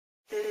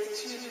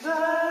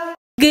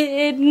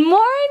Good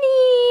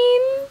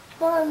morning!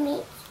 Mommy.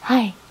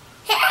 Hi.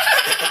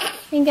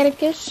 Can you get a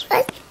kiss?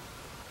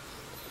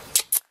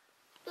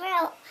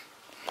 No.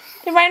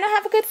 Did Rhino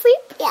have a good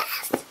sleep?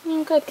 Yes.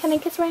 Good. Can I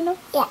kiss Rhino?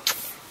 Yeah.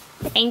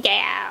 Thank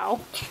you.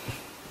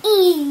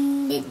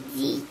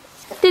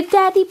 Did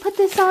Daddy put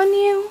this on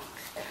you?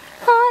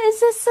 Huh?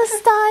 Is this the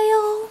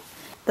style?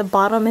 The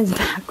bottom is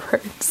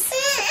backwards.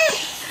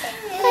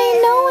 I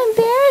know,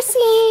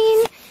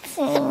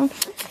 embarrassing.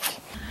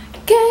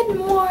 Good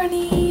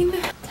morning.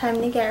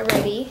 Time to get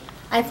ready.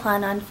 I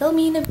plan on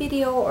filming a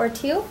video or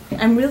two.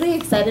 I'm really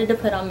excited to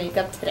put on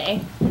makeup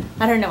today.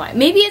 I don't know why.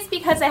 Maybe it's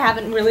because I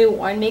haven't really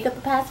worn makeup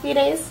the past few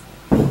days.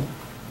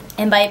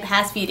 And by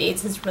past few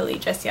days, it's really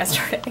just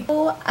yesterday.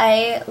 So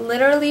I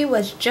literally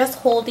was just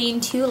holding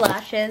two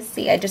lashes.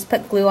 See, I just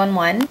put glue on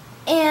one.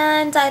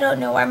 And I don't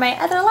know where my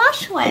other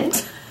lash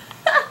went.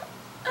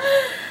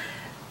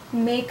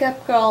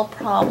 Makeup girl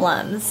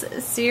problems.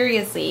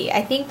 Seriously,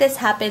 I think this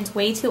happens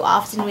way too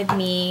often with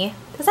me.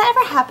 Does that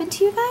ever happen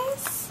to you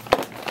guys?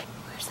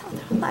 Where's that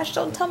other lash?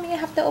 Don't tell me I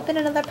have to open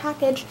another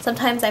package.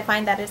 Sometimes I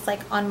find that it's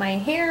like on my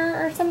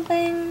hair or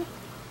something.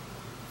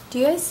 Do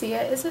you guys see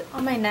it? Is it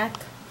on my neck?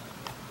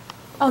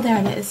 Oh, there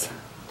it is.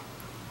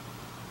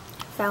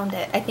 Found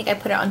it. I think I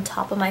put it on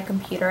top of my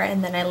computer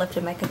and then I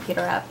lifted my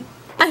computer up.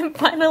 I'm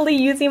finally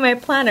using my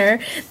planner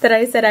that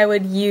I said I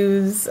would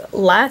use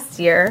last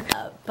year.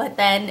 But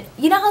then,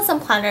 you know how some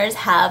planners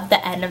have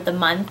the end of the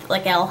month,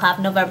 like I'll have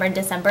November and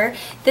December?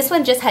 This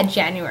one just had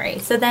January.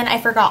 So then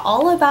I forgot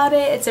all about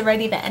it. It's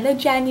already the end of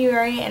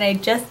January and I'm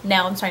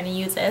starting to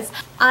use this.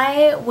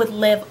 I would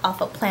live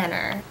off a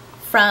planner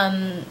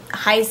from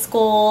high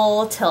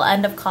school till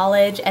end of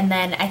college, and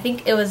then I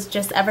think it was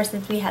just ever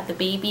since we had the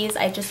babies,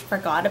 I just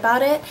forgot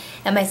about it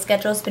and my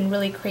schedule's been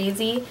really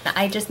crazy.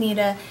 I just need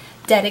to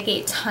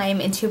dedicate time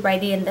into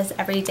writing this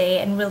every day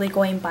and really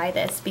going by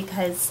this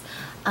because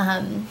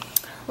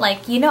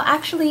like, you know,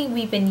 actually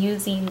we've been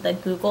using the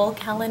Google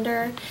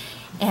Calendar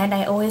and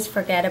I always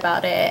forget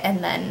about it,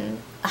 and then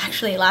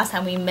actually last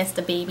time we missed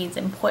the baby's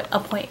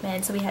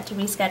appointment, so we had to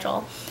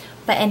reschedule.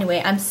 But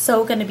anyway, I'm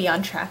so gonna be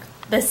on track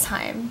this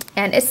time.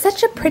 And it's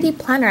such a pretty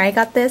planner. I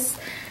got this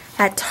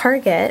at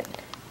Target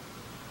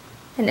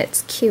and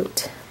it's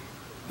cute.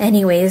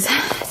 Anyways,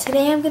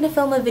 today I'm gonna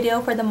film a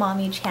video for the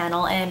mommy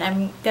channel and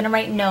I'm gonna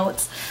write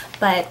notes,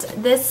 but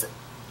this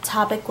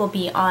topic will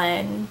be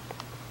on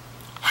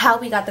how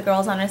we got the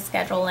girls on a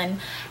schedule and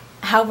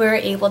how we were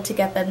able to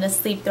get them to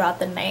sleep throughout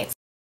the night.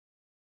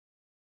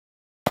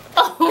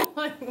 Oh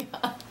my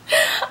god.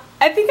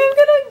 I think I'm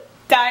gonna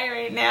die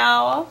right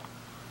now.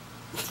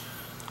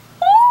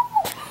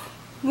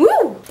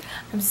 Woo!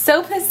 I'm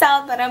so pissed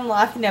out that I'm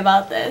laughing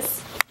about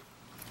this.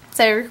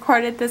 So I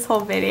recorded this whole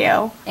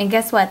video. And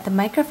guess what? The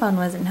microphone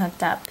wasn't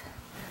hooked up.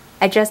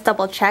 I just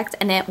double checked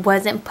and it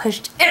wasn't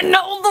pushed in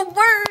all the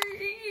way.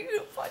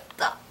 What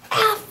the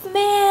F,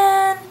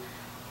 man?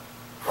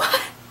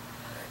 What?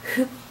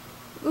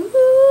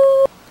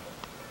 Ooh.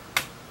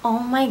 Oh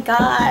my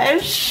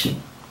gosh.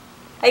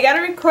 I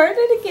gotta record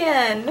it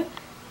again.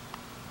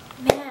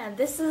 Man,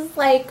 this is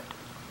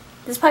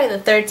probably the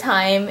third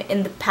time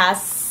in the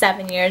past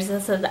 7 years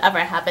this has ever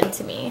happened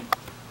to me.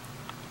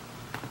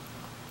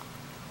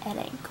 It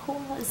ain't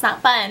cool. It's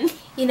not fun.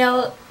 You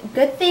know,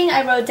 good thing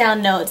I wrote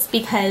down notes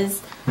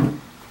because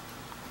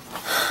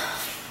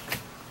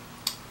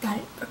got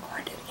it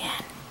recorded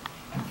again.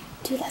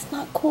 Dude, that's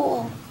not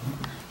cool.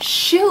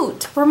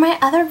 Shoot! Were my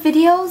other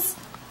videos?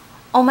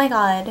 Oh my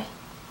god.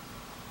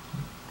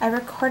 I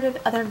recorded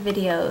other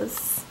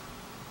videos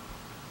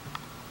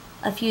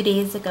a few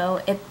days ago.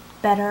 It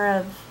better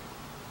have...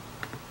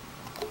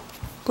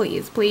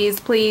 Please, please,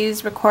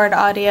 please record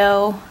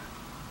audio.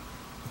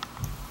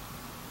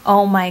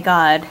 Oh my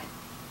god.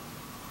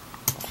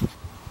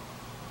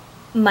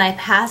 My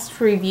past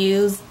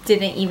reviews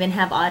didn't even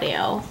have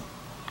audio.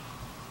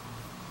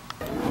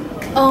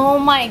 Oh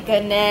my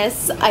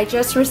goodness. I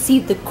just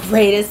received the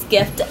greatest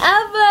gift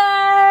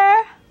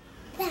ever.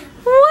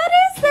 What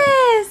is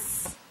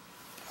this?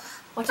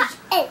 What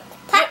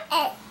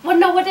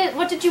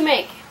did you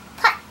make?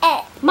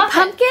 Muffin.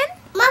 Pumpkin?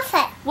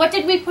 Muffin. What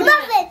did we put in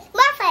it?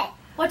 Muffin.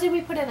 What did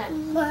we put in it?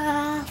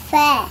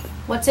 Muffin.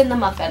 What's in the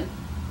muffin?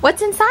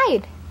 What's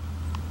inside?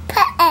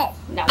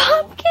 No.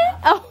 Pumpkin?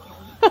 Oh.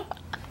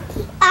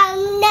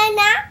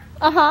 Banana.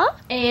 Uh-huh.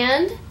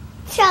 And?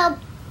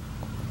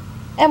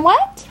 And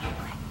what?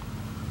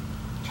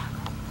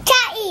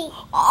 Chocolate.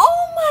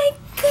 Oh my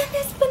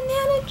goodness,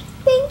 banana.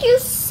 Thank you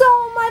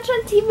so much,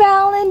 Auntie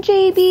Val and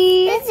JB.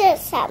 This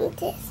is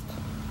something.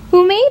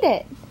 Who made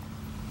it?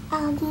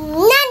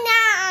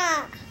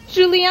 Nana.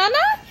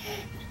 Juliana?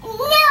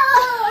 No.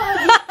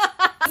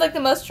 It's like the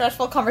most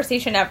stressful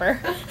conversation ever.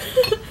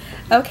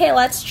 Okay,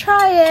 let's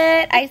try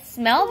it. I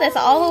smell this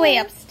all the way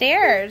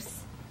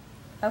upstairs.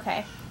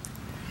 Okay.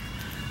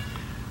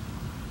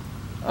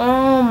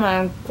 Oh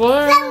my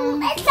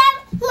goodness.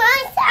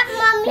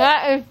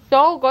 That is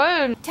so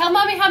good. Tell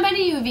Mommy how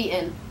many you've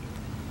eaten.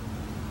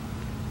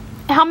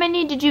 How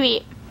many did you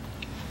eat?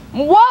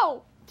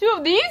 Whoa! 2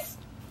 of these?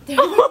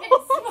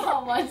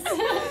 Small ones.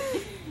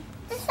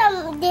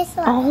 This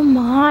one. Oh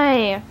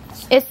my.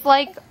 It's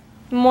like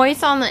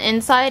moist on the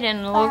inside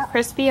and a little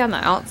crispy on the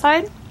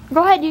outside.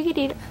 Go ahead, you can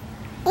eat it.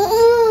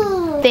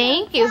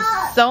 Thank you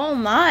so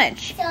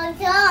much.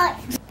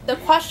 The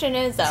question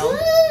is though,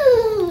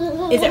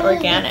 is it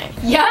organic?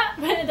 Yeah,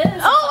 but it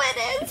is. Oh, it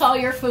is. It's all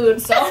your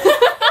food, so.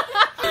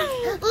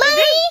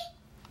 Mommy?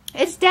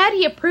 It's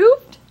Daddy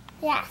approved?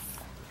 Yes.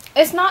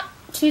 It's not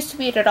too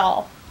sweet at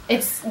all.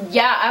 It's,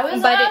 yeah, I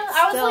was But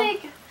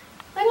like,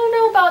 I don't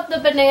know about the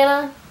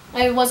banana.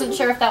 I wasn't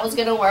sure if that was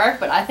gonna work,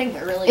 but I think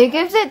they're really It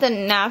gives it the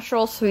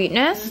natural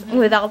sweetness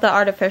without the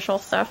artificial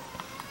stuff.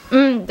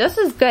 This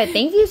is good.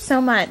 Thank you so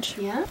much.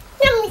 Yeah.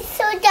 Mommy,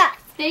 soda.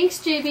 Thanks,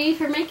 JB,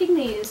 for making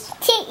these.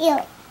 Treat you.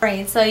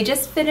 Alright, so I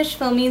just finished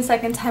filming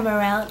second time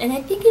around and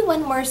I think it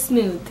went more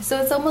smooth. So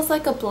it's almost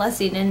like a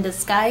blessing in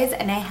disguise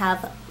and I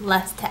have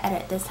less to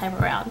edit this time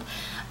around.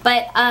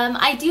 But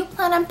I do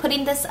plan on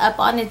putting this up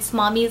on It's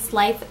Mommy's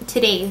Life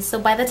today. So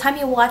by the time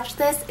you watch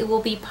this, it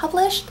will be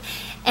published.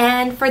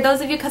 And for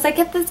those of you, because I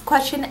get this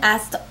question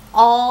asked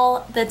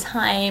all the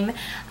time,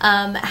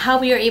 how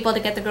we are able to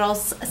get the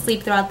girls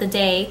sleep throughout the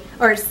day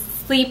or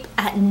sleep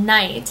at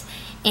night.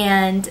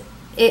 And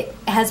it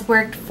has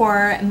worked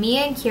for me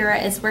and Kira,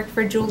 it's worked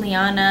for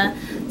Juliana.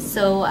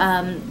 So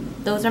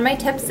those are my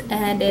tips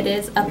and it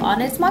is up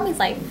on It's Mommy's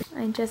Life.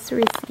 I just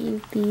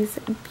received these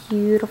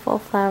beautiful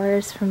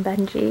flowers from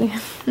Benji.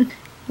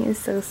 He's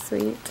so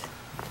sweet.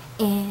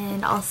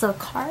 And also a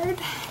card,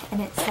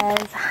 and it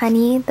says,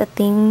 honey, the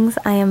things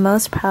I am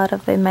most proud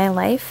of in my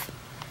life,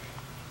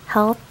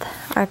 health,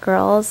 our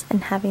girls,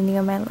 and having you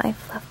in my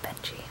life. Love,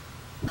 Benji.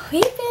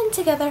 We've been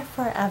together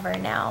forever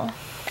now.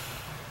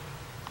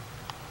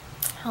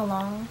 How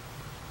long?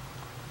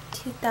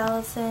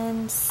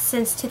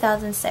 Since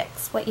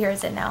 2006. What year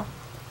is it now?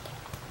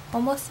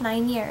 Almost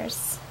 9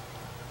 years.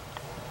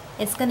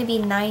 It's gonna be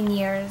 9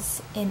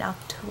 years in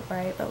October,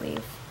 I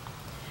believe.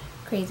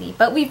 Crazy.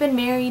 But we've been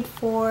married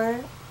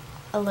for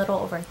a little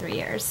over 3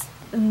 years.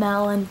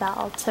 Mel and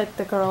Val took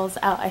the girls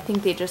out. I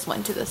think they just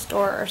went to the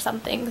store or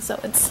something, so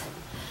it's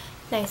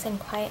nice and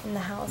quiet in the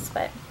house,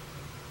 but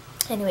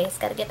anyways,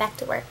 gotta get back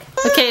to work.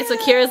 Okay, so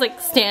Kira's like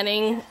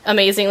standing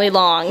amazingly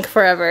long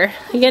forever.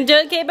 You gonna do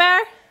it,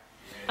 K-Bear?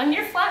 On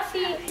your flat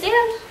feet.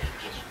 Stand.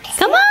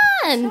 Come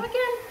on! Go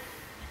again.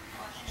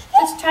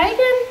 Let's try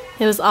again.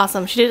 It was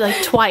awesome. She did it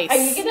like twice. Are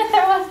you gonna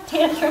throw a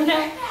tantrum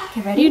now?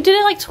 Okay, ready? You did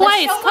it like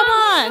twice. Show Come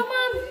Mom, on. Show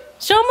Mom.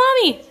 Show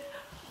Mommy.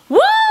 Woo!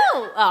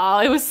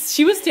 Oh,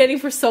 she was standing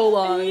for so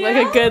long. Yeah.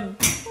 Like a good...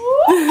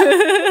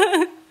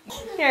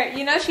 Here,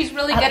 you know she's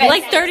really good at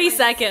like 30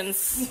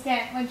 seconds.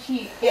 when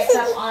she gets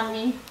up on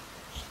me.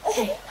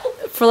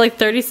 For like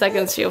 30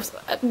 seconds she was...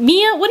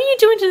 Mia, what are you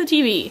doing to the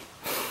TV?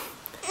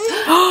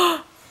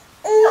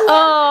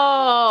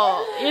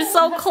 Oh, you're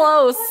so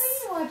close.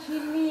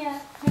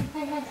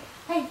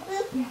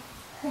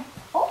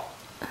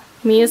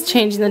 Mia's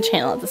changing the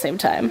channel at the same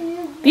time.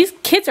 These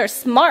kids are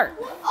smart.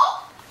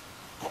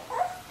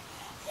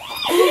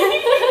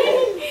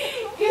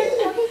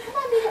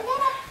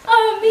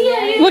 Oh,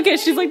 Mia. Look at,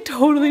 she's like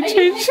totally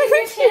changing the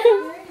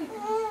channel.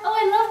 Oh,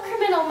 I love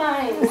Criminal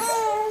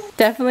Minds.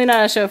 Definitely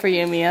not a show for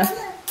you, Mia.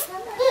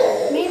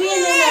 Maybe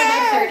in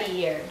another 30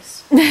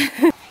 years.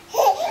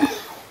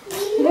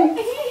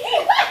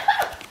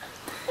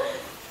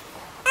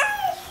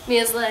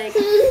 Mia's like,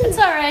 it's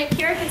alright,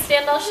 Kira can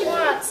stand all she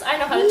wants. I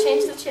know how to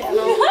change the channel.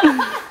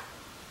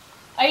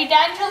 Are you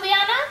done,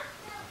 Juliana?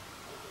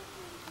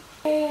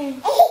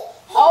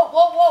 Oh,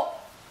 whoa, whoa.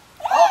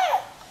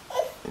 Oh.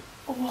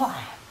 What?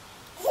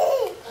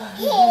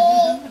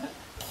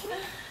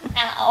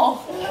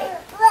 Ow.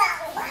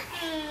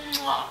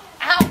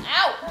 Ow,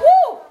 ow.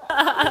 Woo!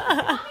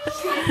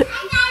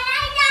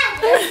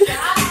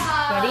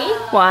 Ready?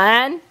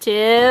 1,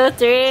 2,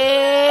 3,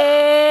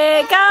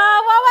 go!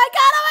 Oh my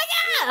god, oh my god!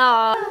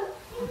 Oh.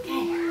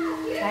 Okay.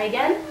 Try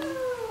again.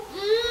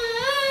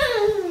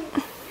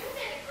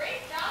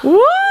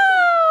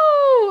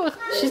 Woo!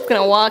 She's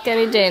gonna walk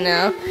any day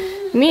now.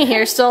 Me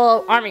here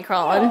still army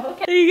crawling.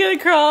 Are you gonna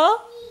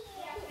crawl?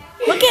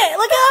 Look at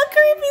how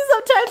creepy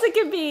sometimes it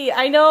can be.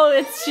 I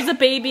know she's a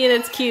baby and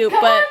it's cute,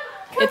 but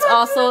it's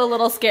also a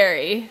little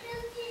scary.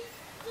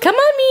 Come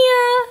on,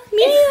 Mia!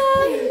 Mia!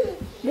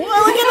 Whoa,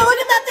 look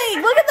at that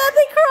thing! Look at that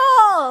thing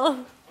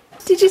crawl!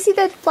 Did you see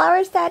the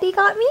flowers Daddy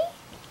got me?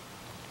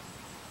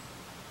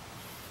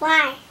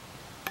 Why?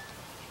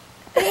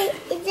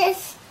 It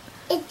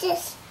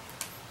just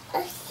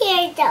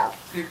here though.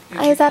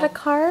 Is that a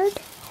card?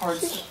 Card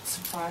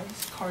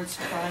surprise. Card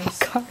surprise.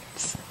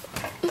 Cards.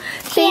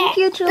 Thank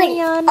you,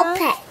 Juliana.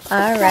 Okay.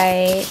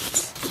 Alright.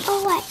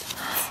 Oh, what?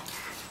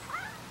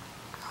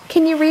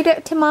 Can you read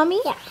it to Mommy?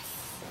 Yes.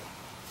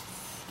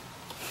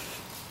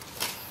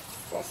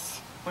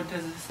 What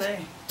does it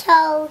say?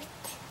 Toast.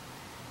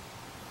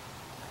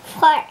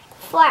 Fart.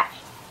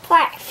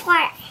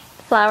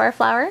 Flower,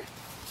 flower?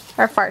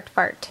 Or fart,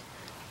 fart?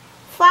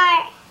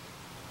 Fart.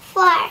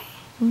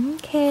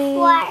 Okay.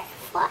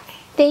 Fart.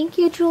 Thank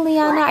you,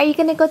 Juliana. Are you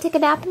gonna go take a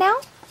nap now?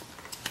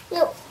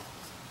 No.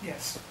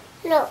 Yes.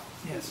 No.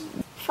 Yes.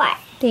 4.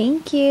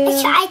 Thank you.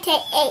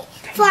 H-I-K-A.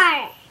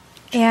 4.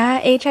 Yeah,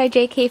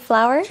 H-I-J-K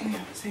flower. Yeah,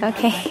 say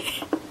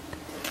Okay.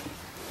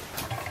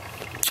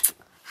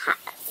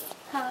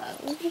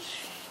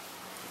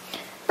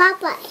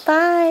 Bye-bye.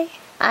 Bye.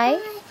 I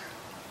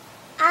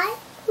I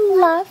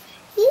love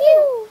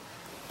you.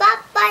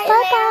 Bye-bye.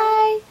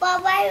 Bye-bye.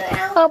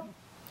 Bye-bye. Oh,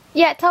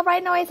 yeah, tell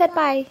Ryan I said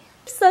bye.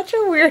 Such a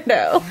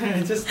weirdo.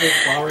 bye. Just the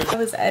flowers. I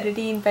was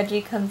editing,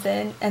 Benji comes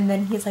in, and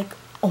then he's like,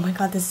 oh my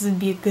god, this is gonna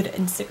be a good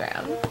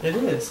Instagram. It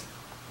is.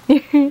 You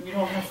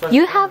don't have fresh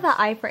You have flowers.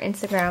 the eye for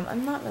Instagram.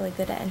 I'm not really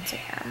good at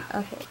Instagram.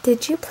 Okay.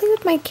 Did you play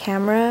with my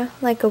camera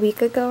like a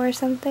week ago or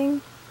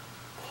something?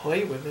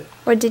 Play with it.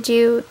 Or did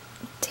you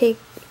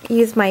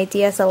use my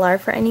DSLR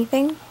for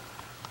anything?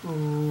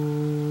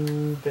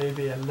 Ooh,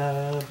 baby, I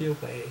love your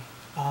way.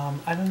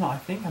 I don't know. I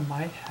think I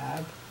might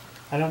have.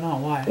 I don't know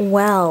why.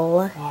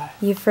 Well, Why?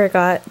 you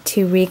forgot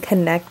to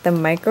reconnect the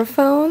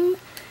microphone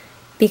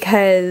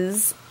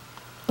because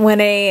when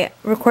I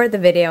recorded the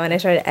video and I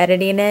started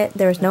editing it,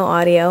 there was no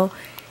audio.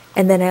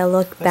 And then I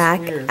looked back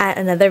weird. at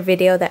another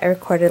video that I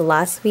recorded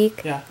last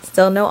week. Yeah.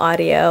 Still no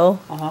audio.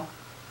 Uh-huh.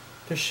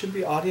 There should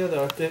be audio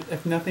though.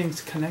 If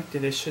nothing's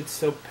connected, it should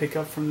still pick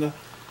up from the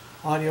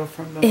audio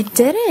from the It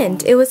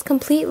didn't. It was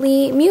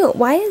completely mute.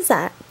 Why is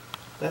that?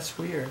 That's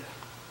weird.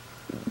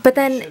 But You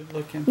then, should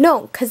look in.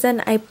 no, because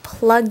then I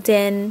plugged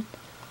in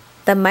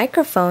the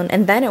microphone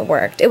and then it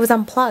worked. It was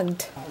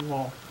unplugged.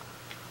 Well,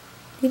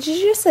 Did you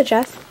just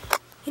adjust?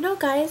 You know,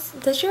 guys,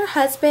 does your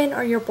husband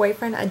or your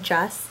boyfriend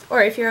adjust?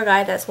 Or if you're a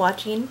guy that's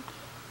watching,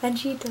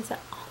 Benji does it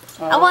all the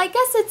time. Well, I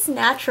guess it's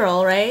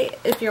natural, right?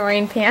 If you're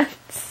wearing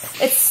pants.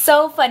 It's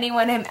so funny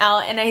when I'm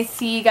out and I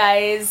see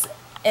guys,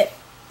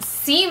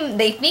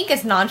 they think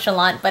it's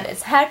nonchalant, but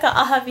it's hecka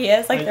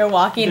obvious. Like they're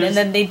walking and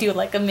then they do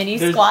like a mini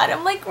squat.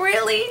 I'm like,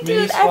 really?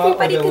 Dude,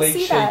 everybody can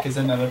see that. is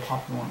another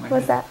popular one.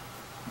 What's that?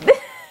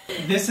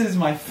 This is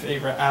my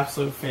favorite,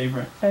 absolute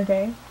favorite.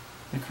 Okay.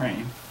 The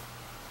crane.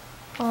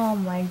 Oh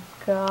my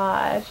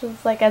gosh,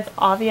 it's like as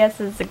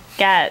obvious as it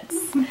gets.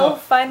 So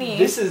funny.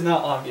 This is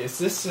not obvious.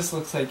 This just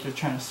looks like you're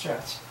trying to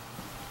stretch.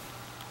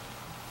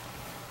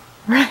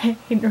 Right.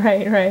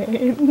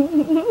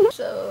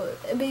 So,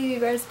 baby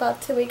bear's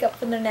about to wake up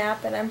from the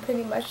nap and I'm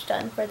pretty much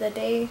done for the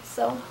day.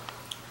 So,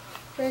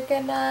 we're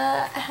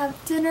gonna have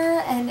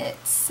dinner and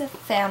it's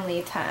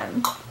family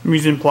time.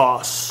 Mise en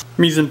place.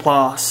 Mise en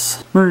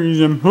place.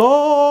 Mise en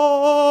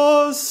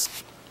place.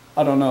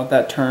 I don't know if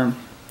that term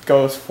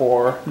goes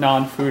for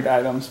non-food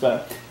items,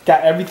 but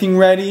got everything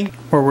ready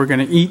where we're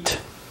gonna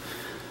eat,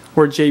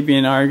 where JB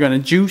and I are gonna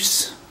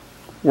juice,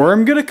 where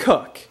I'm gonna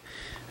cook.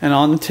 And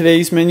on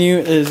today's menu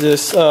is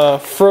this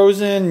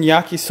frozen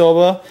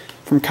yakisoba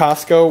from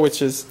Costco,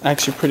 which is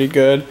actually pretty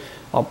good.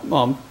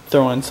 I'll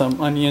throw in some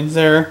onions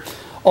there.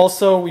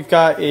 Also, we've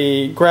got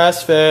a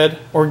grass-fed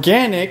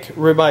organic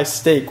ribeye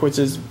steak, which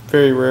is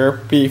very rare.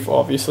 Beef,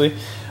 obviously.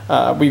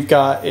 We've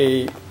got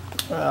a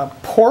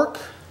pork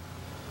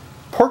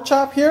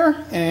chop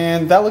here,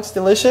 and that looks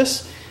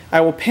delicious.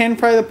 I will pan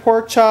fry the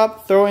pork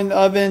chop, throw it in the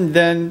oven,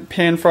 then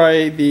pan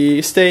fry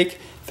the steak,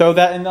 throw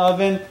that in the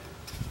oven,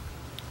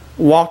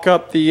 walk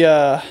up the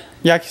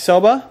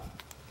yakisoba,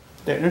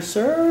 dinner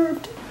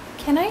served.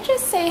 Can I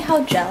just say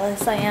how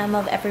jealous I am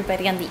of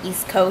everybody on the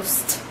East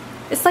Coast?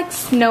 It's like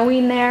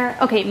snowing there.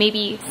 Okay,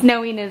 maybe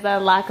snowing is a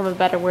lack of a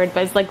better word,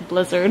 but it's like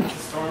blizzard.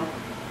 Storm.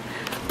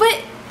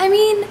 But, I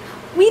mean,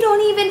 we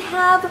don't even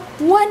have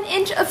 1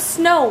 inch of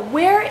snow.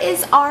 Where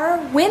is our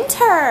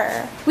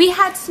winter? We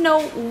had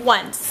snow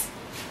once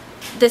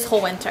this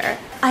whole winter.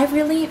 I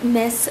really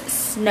miss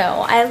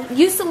snow. I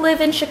used to live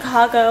in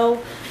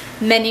Chicago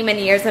many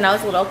years when I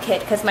was a little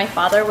kid because my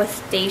father was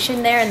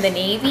stationed there in the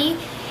Navy,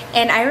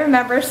 and I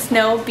remember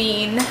snow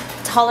being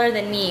taller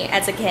than me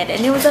as a kid,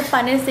 and it was the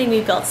funnest thing.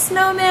 We built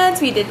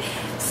snowmans, we did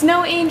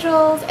snow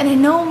angels, and I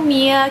know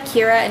Mia,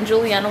 Kira, and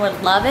Juliana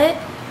would love it,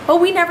 but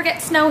we never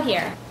get snow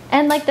here.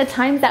 And like the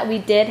times that we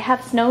did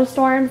have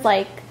snowstorms,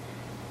 like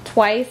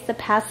twice the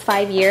past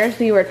 5 years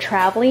we were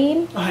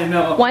traveling. I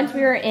know. Once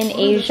we were in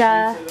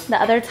Asia, the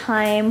other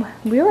time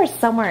we were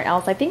somewhere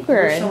else. I think we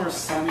were in... somewhere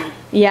sunny.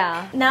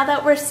 Yeah. Now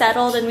that we're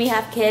settled and we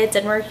have kids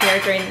and we're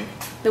here during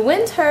the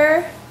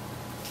winter,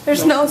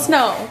 there's no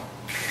snow.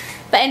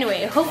 But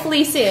anyway,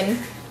 hopefully soon,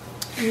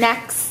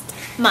 next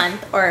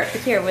month or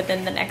here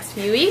within the next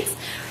few weeks,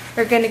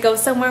 we're gonna go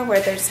somewhere where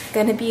there's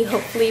gonna be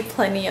hopefully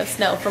plenty of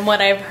snow from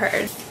what I've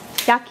heard.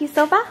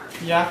 Yakisoba?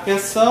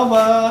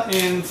 Yakisoba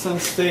and some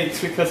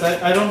steaks because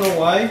I don't know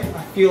why.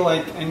 I feel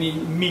like I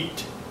need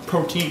meat,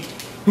 protein.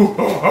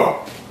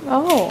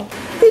 Oh.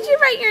 Did you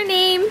write your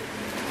name?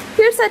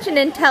 You're such an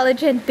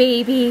intelligent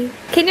baby.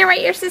 Can you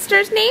write your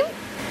sister's name?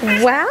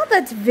 Wow,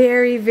 that's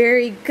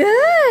very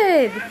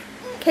good.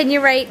 Can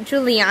you write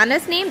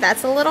Juliana's name?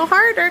 That's a little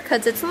harder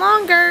because it's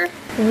longer.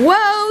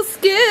 Whoa,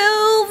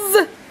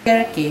 skills!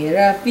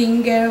 Kira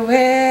finger,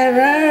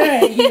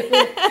 where are you?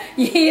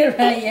 Here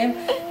I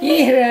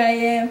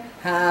am,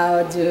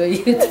 how do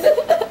you do?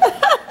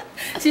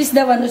 She's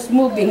the one who's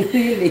moving,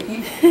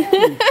 really.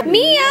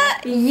 Mia,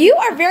 you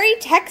are very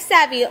tech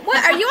savvy.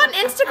 What, are you on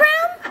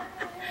Instagram?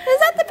 Is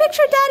that the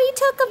picture Daddy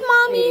took of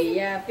Mommy?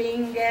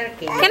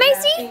 Can I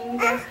see?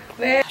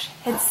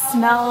 It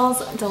smells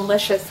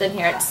delicious in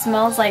here. It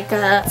smells like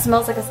a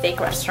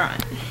steak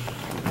restaurant.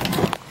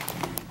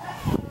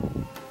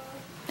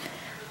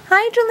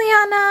 Hi,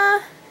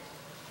 Juliana.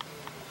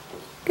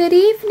 Good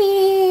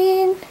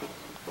evening.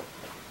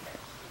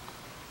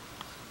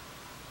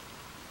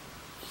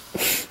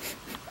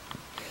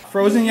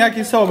 Frozen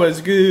yakisoba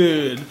is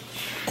good.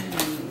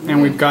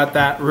 And we've got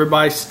that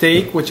ribeye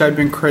steak, which I've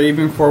been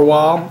craving for a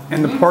while,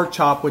 and the pork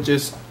chop, which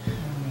is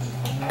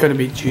gonna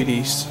be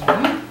Judy's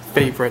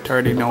favorite. I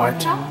already know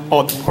it.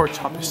 Oh, the pork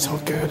chop is so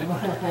good.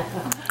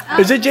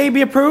 Is it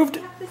JB approved?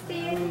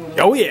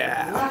 Oh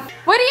yeah.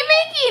 What are you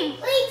making?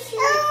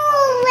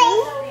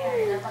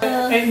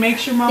 Hey, make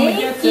sure Mama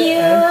gets it.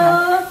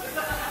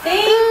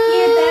 Thank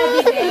you,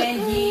 Daddy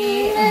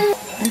Benji.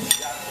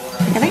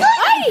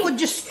 Ay! Oh,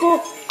 Diyos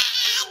ko.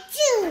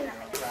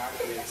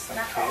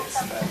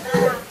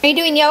 Are you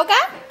doing yoga?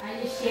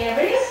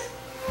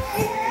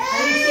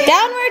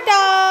 Downward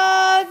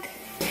dog.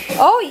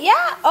 Oh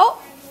yeah. Oh.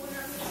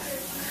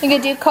 You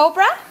gonna do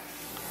cobra?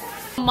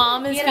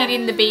 Mom is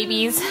feeding the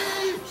babies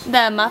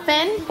the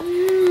muffin.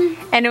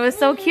 And it was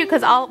so cute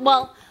because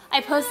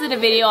I posted a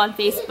video on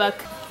Facebook.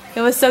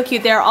 It was so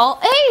cute. They're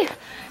all, hey!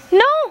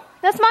 No!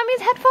 That's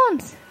Mommy's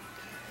headphones.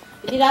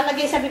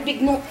 Nilalagay sa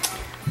bibig mo.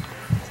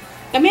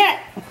 Come here.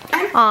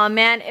 Aw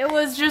man, it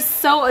was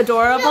just so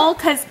adorable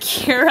because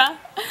Kira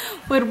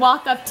would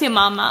walk up to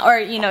Mama, or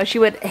you know, she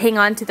would hang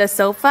on to the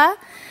sofa,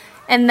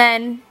 and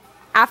then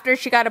after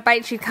she got a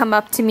bite, she'd come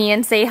up to me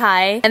and say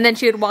hi, and then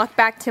she would walk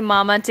back to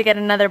Mama to get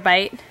another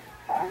bite.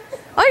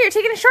 Oh, you're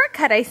taking a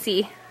shortcut, I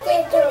see.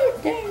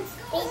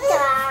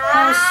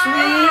 How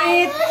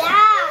sweet.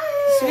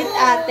 Sweet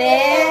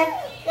ate.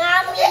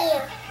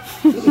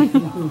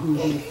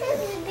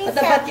 What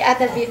about the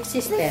other big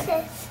sister?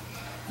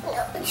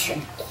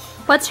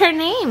 What's her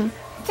name?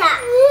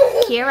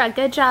 Kira,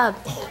 good job.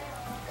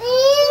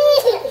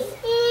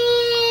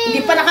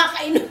 Hindi pa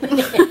nakakainom.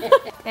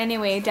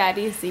 Anyway,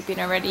 Daddy's sleeping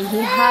already. He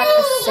had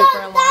a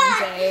super long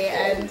day,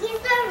 and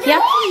he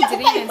actually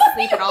didn't even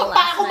sleep at all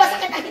last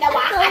night. He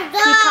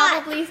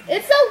probably...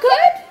 It's so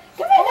good!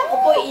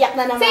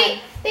 Say,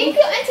 thank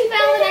you, Auntie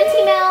Belle and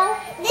Auntie Mel.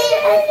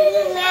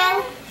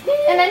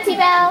 And Auntie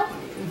Belle.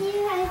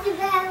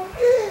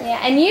 Yeah,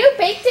 and you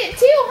baked it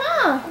too,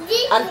 huh?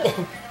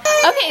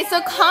 Okay, so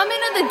comment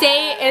of the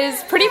day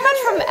is pretty much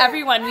from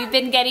everyone. We've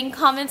been getting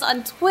comments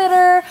on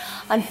Twitter,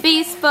 on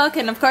Facebook,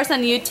 and of course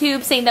on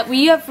YouTube saying that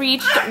we have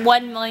reached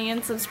 1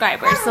 million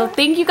subscribers. So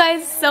thank you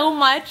guys so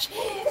much.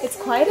 It's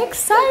quite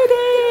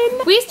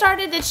exciting. We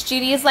started It's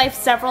Judy's Life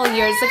several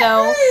years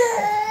ago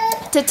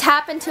to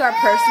tap into our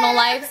personal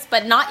lives,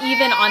 but not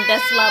even on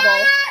this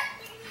level.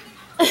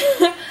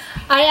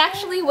 I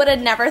actually would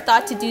have never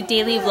thought to do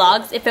daily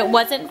vlogs if it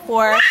wasn't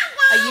for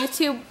a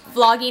YouTube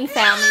vlogging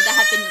family that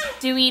have been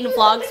doing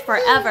vlogs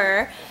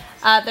forever.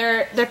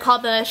 They're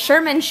called the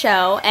Sherman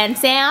Show, and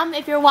Sam,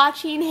 if you're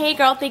watching, hey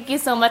girl, thank you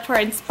so much for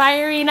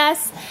inspiring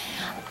us.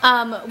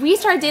 We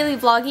started daily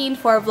vlogging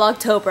for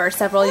Vlogtober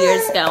several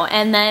years ago,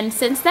 and then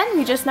since then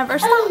we just never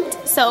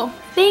stopped. So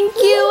thank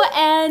you,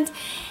 and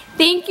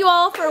thank you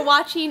all for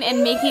watching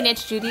and making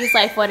It's Judy's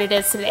Life what it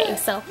is today.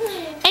 So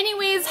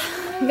anyways,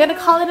 I'm gonna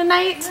call it a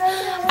night.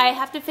 I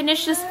have to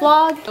finish this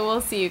vlog.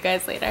 We'll see you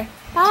guys later.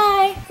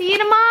 Bye. See you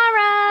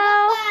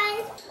tomorrow.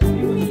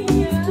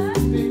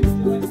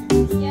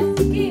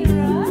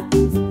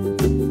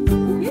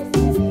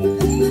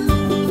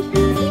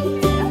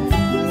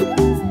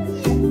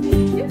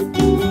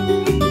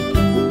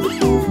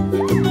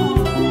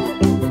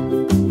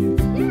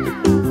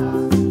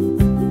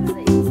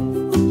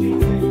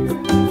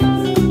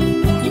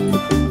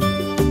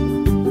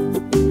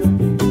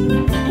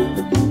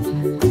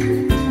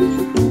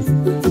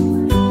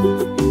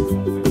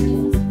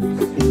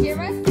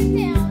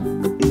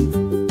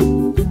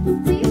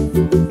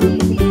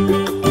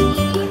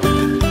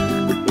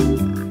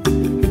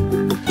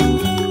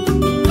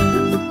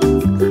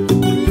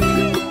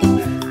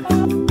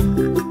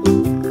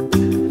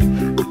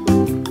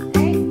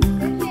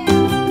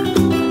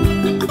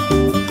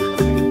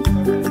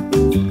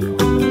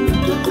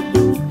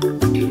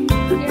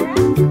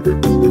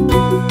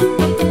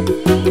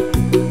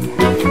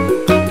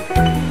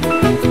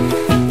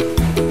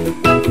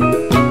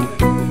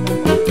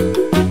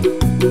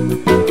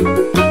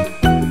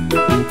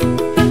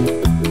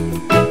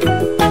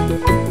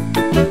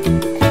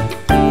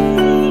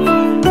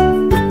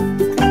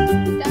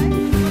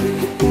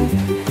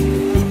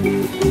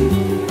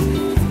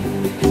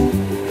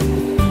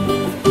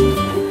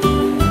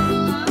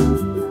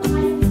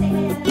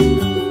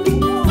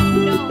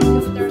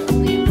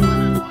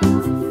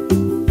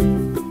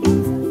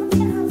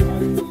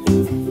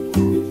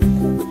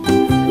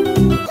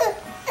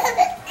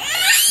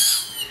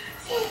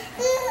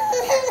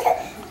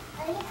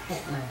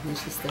 My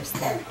sister's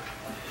there.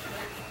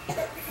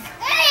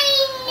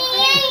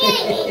 Are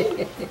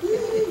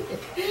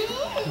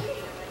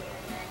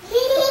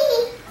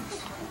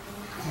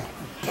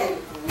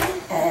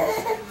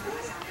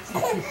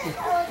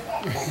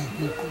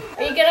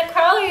you gonna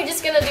crawl or are you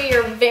just gonna do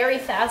your very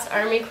fast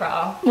army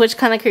crawl? Which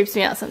kind of creeps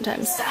me out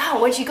sometimes.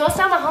 Wow, when she goes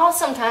down the hall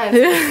sometimes.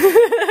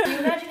 Can you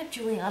imagine if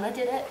Juliana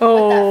did it?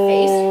 With that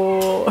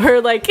face?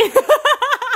 Her like